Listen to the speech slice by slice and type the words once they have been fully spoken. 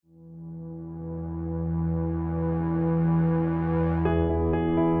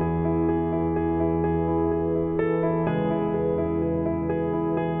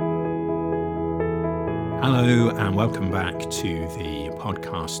Hello and welcome back to the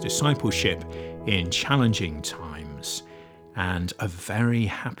podcast Discipleship in Challenging Times, and a very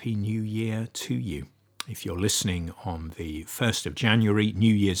happy new year to you. If you're listening on the 1st of January,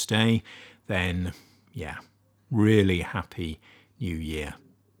 New Year's Day, then really happy new year.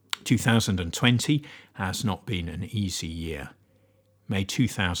 2020 has not been an easy year. May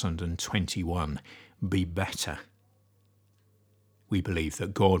 2021 be better. We believe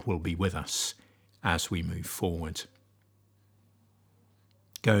that God will be with us as we move forward.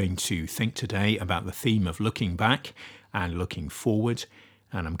 Going to think today about the theme of looking back and looking forward,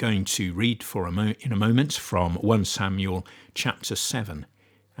 and I'm going to read in a moment from 1 Samuel chapter 7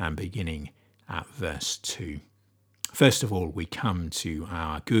 and beginning at verse 2. First of all, we come to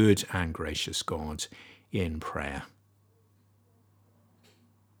our good and gracious God in prayer.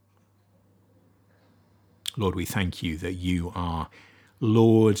 Lord, we thank you that you are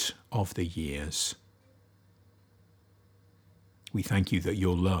Lord of the years. We thank you that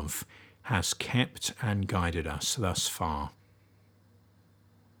your love has kept and guided us thus far.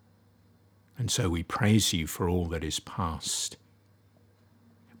 And so we praise you for all that is past.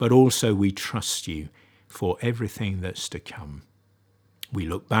 But also we trust you for everything that's to come. We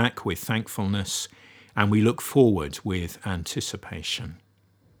look back with thankfulness and we look forward with anticipation.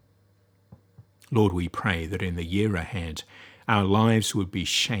 Lord, we pray that in the year ahead, our lives would be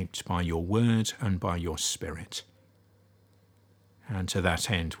shaped by your word and by your spirit. And to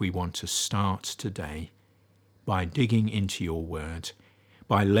that end, we want to start today by digging into your word,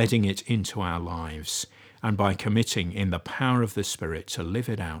 by letting it into our lives, and by committing in the power of the Spirit to live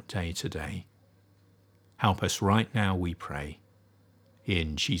it out day to day. Help us right now, we pray.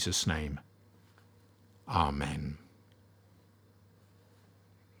 In Jesus' name, Amen.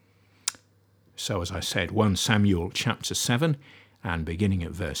 So as I said, 1 Samuel chapter 7 and beginning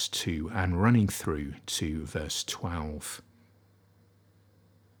at verse 2 and running through to verse 12.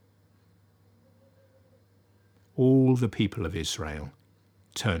 All the people of Israel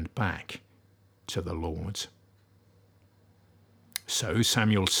turned back to the Lord. So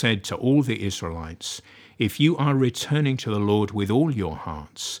Samuel said to all the Israelites, "If you are returning to the Lord with all your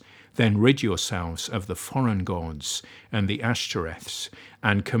hearts, then rid yourselves of the foreign gods and the Ashtoreths,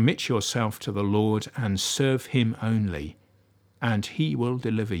 and commit yourself to the Lord and serve him only, and he will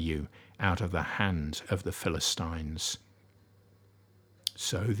deliver you out of the hand of the Philistines."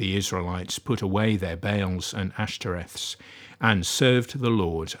 So the Israelites put away their Baals and Ashtoreths and served the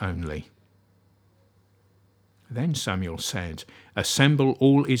Lord only. Then Samuel said, "Assemble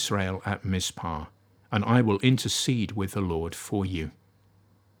all Israel at Mizpah, and I will intercede with the Lord for you."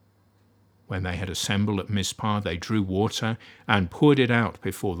 When they had assembled at Mizpah, they drew water and poured it out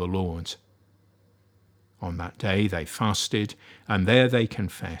before the Lord. On that day they fasted, and there they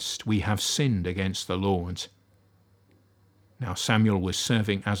confessed, "We have sinned against the Lord." Now Samuel was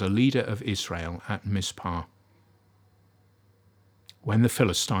serving as a leader of Israel at Mizpah. When the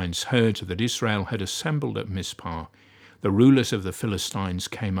Philistines heard that Israel had assembled at Mizpah, the rulers of the Philistines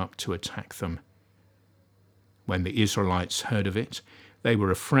came up to attack them. When the Israelites heard of it, they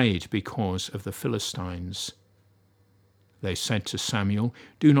were afraid because of the Philistines. They said to Samuel,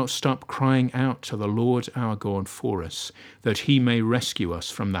 "Do not stop crying out to the Lord our God for us, that he may rescue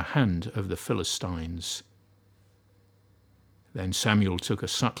us from the hand of the Philistines." Then Samuel took a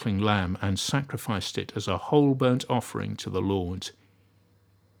suckling lamb and sacrificed it as a whole burnt offering to the Lord.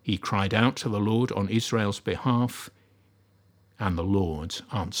 He cried out to the Lord on Israel's behalf, and the Lord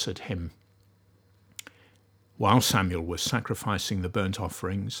answered him. While Samuel was sacrificing the burnt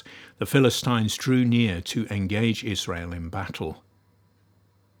offerings, the Philistines drew near to engage Israel in battle.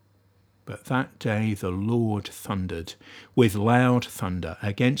 But that day the Lord thundered with loud thunder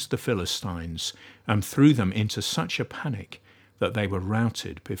against the Philistines and threw them into such a panic that they were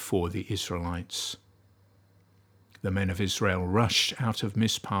routed before the Israelites. The men of Israel rushed out of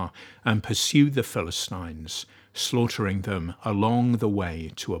Mizpah and pursued the Philistines, slaughtering them along the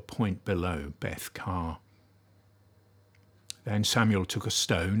way to a point below Beth-kar. Then Samuel took a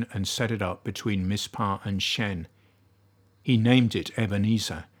stone and set it up between Mizpah and Shen. He named it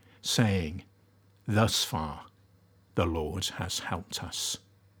Ebenezer, saying, "Thus far the Lord has helped us."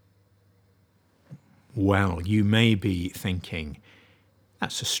 Well, you may be thinking,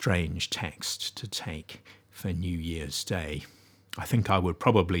 that's a strange text to take for New Year's Day. I think I would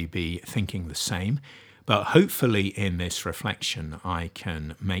probably be thinking the same, but hopefully in this reflection I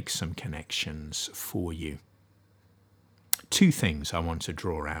can make some connections for you. Two things I want to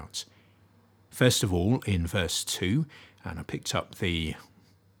draw out. First of all, in verse 2, and I picked up the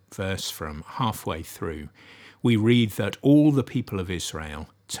verse from halfway through, we read that all the people of Israel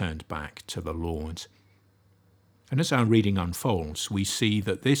turned back to the Lord. And as our reading unfolds, we see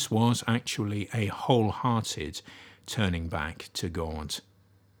that this was actually a wholehearted turning back to God.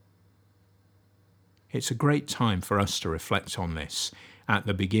 It's a great time for us to reflect on this at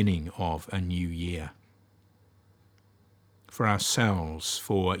the beginning of a new year. For ourselves,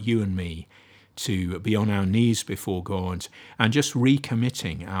 for you and me, to be on our knees before God and just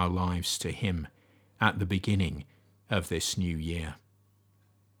recommitting our lives to Him at the beginning of this new year.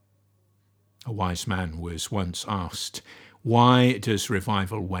 A wise man was once asked, "Why does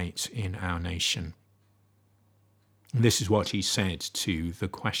revival wait in our nation?" And this is what he said to the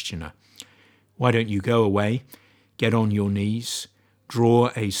questioner. "Why don't you go away, get on your knees,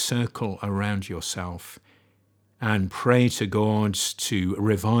 draw a circle around yourself, and pray to God to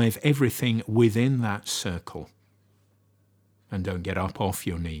revive everything within that circle? And don't get up off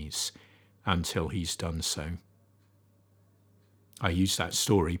your knees until He's done so." I use that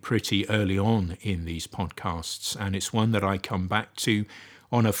story pretty early on in these podcasts, and it's one that I come back to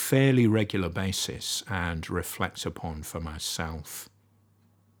on a fairly regular basis and reflect upon for myself.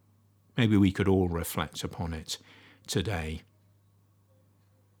 Maybe we could all reflect upon it today.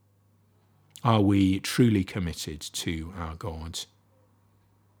 Are we truly committed to our God?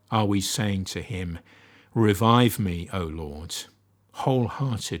 Are we saying to Him, "Revive me, O Lord.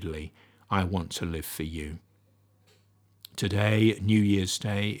 Wholeheartedly, I want to live for you"? Today, New Year's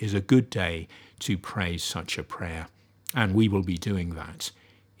Day, is a good day to pray such a prayer, and we will be doing that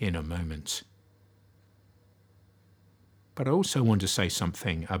in a moment. But I also want to say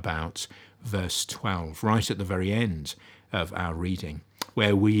something about verse 12, right at the very end of our reading,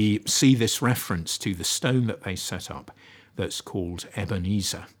 where we see this reference to the stone that they set up that's called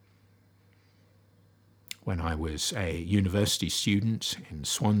Ebenezer. When I was a university student in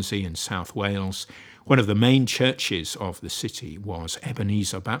Swansea in South Wales, one of the main churches of the city was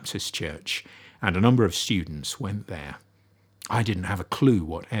Ebenezer Baptist Church, and a number of students went there. I didn't have a clue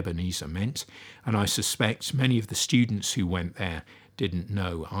what Ebenezer meant, and I suspect many of the students who went there didn't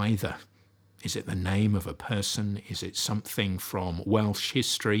know either. Is it the name of a person? Is it something from Welsh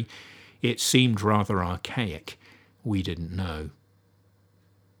history? It seemed rather archaic. We didn't know.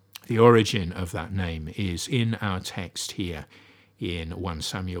 The origin of that name is in our text here in 1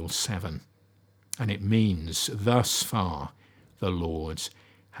 Samuel 7, and it means, "Thus far the Lord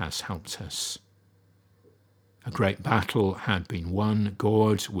has helped us." A great battle had been won,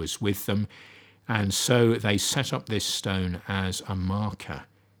 God was with them, and so they set up this stone as a marker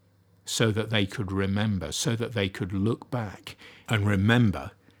so that they could remember, so that they could look back and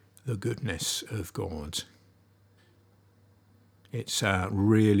remember the goodness of God. It's a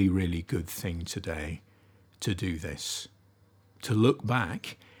really, really good thing today to do this, to look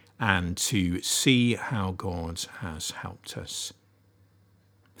back and to see how God has helped us.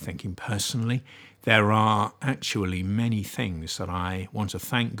 Thinking personally, there are actually many things that I want to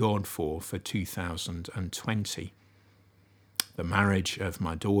thank God for 2020. The marriage of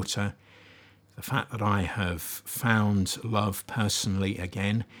my daughter, the fact that I have found love personally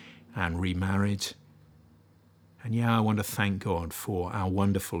again and remarried. And I want to thank God for our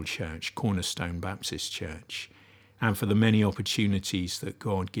wonderful church, Cornerstone Baptist Church, and for the many opportunities that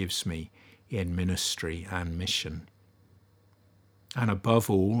God gives me in ministry and mission. And above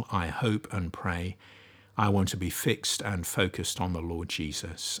all, I hope and pray, I want to be fixed and focused on the Lord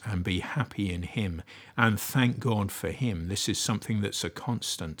Jesus and be happy in Him and thank God for Him. This is something that's a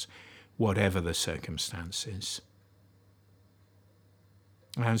constant, whatever the circumstances.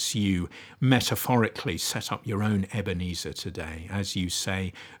 As you metaphorically set up your own Ebenezer today, as you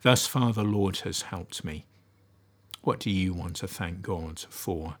say, "Thus far the Lord has helped me," what do you want to thank God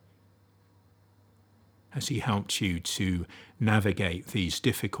for? Has He helped you to navigate these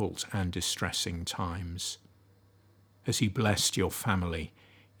difficult and distressing times? Has He blessed your family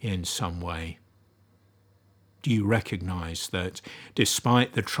in some way? Do you recognize that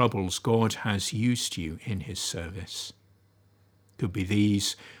despite the troubles, God has used you in His service? Could be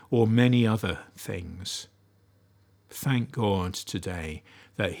these or many other things. Thank God today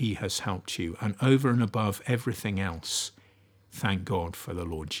that He has helped you, and over and above everything else, thank God for the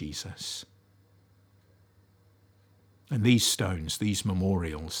Lord Jesus. And these stones, these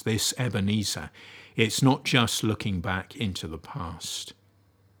memorials, this Ebenezer, it's not just looking back into the past.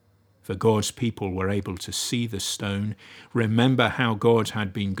 For God's people were able to see the stone, remember how God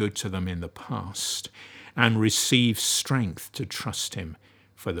had been good to them in the past, and receive strength to trust Him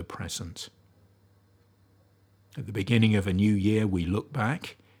for the present. At the beginning of a new year, we look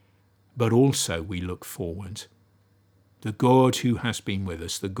back, but also we look forward. The God who has been with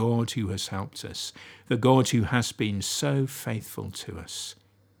us, the God who has helped us, the God who has been so faithful to us.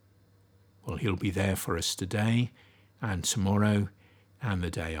 Well, he'll be there for us today and tomorrow and the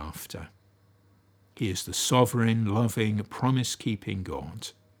day after. He is the sovereign, loving, promise-keeping God.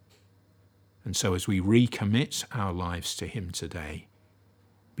 And so as we recommit our lives to him today,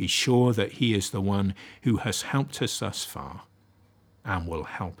 be sure that he is the one who has helped us thus far and will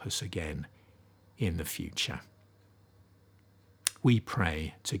help us again in the future. We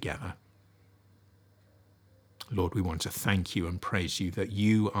pray together. Lord, we want to thank you and praise you that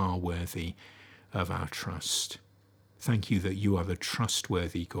you are worthy of our trust. Thank you that you are the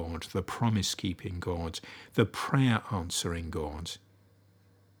trustworthy God, the promise-keeping God, the prayer-answering God.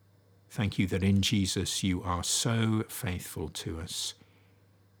 Thank you that in Jesus you are so faithful to us,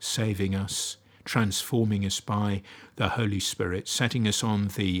 saving us, transforming us by the Holy Spirit, setting us on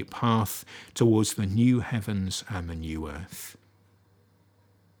the path towards the new heavens and the new earth.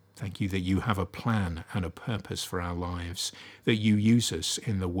 Thank you that you have a plan and a purpose for our lives, that you use us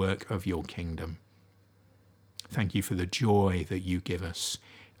in the work of your kingdom. Thank you for the joy that you give us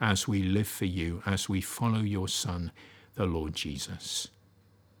as we live for you, as we follow your Son, the Lord Jesus.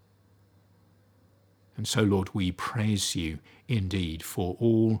 And so, Lord, we praise you indeed for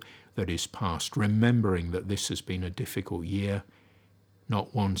all that is past, remembering that this has been a difficult year,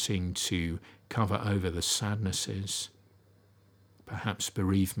 not wanting to cover over the sadnesses, perhaps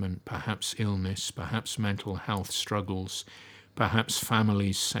bereavement, perhaps illness, perhaps mental health struggles, perhaps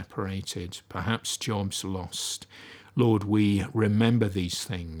families separated, perhaps jobs lost. Lord, we remember these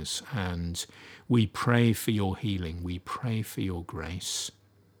things and we pray for your healing. We pray for your grace.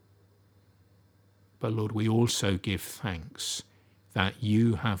 But Lord, we also give thanks that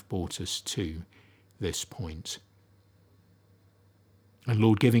you have brought us to this point. And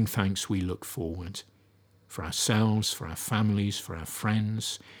Lord, giving thanks, we look forward for ourselves, for our families, for our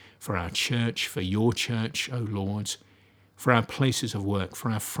friends, for our church, for your church, O Lord, for our places of work,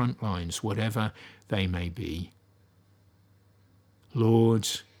 for our front lines, whatever they may be. Lord,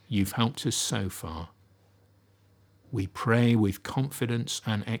 you've helped us so far. We pray with confidence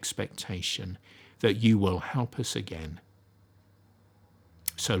and expectation that you will help us again.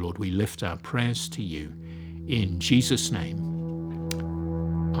 So, Lord, we lift our prayers to you in Jesus' name.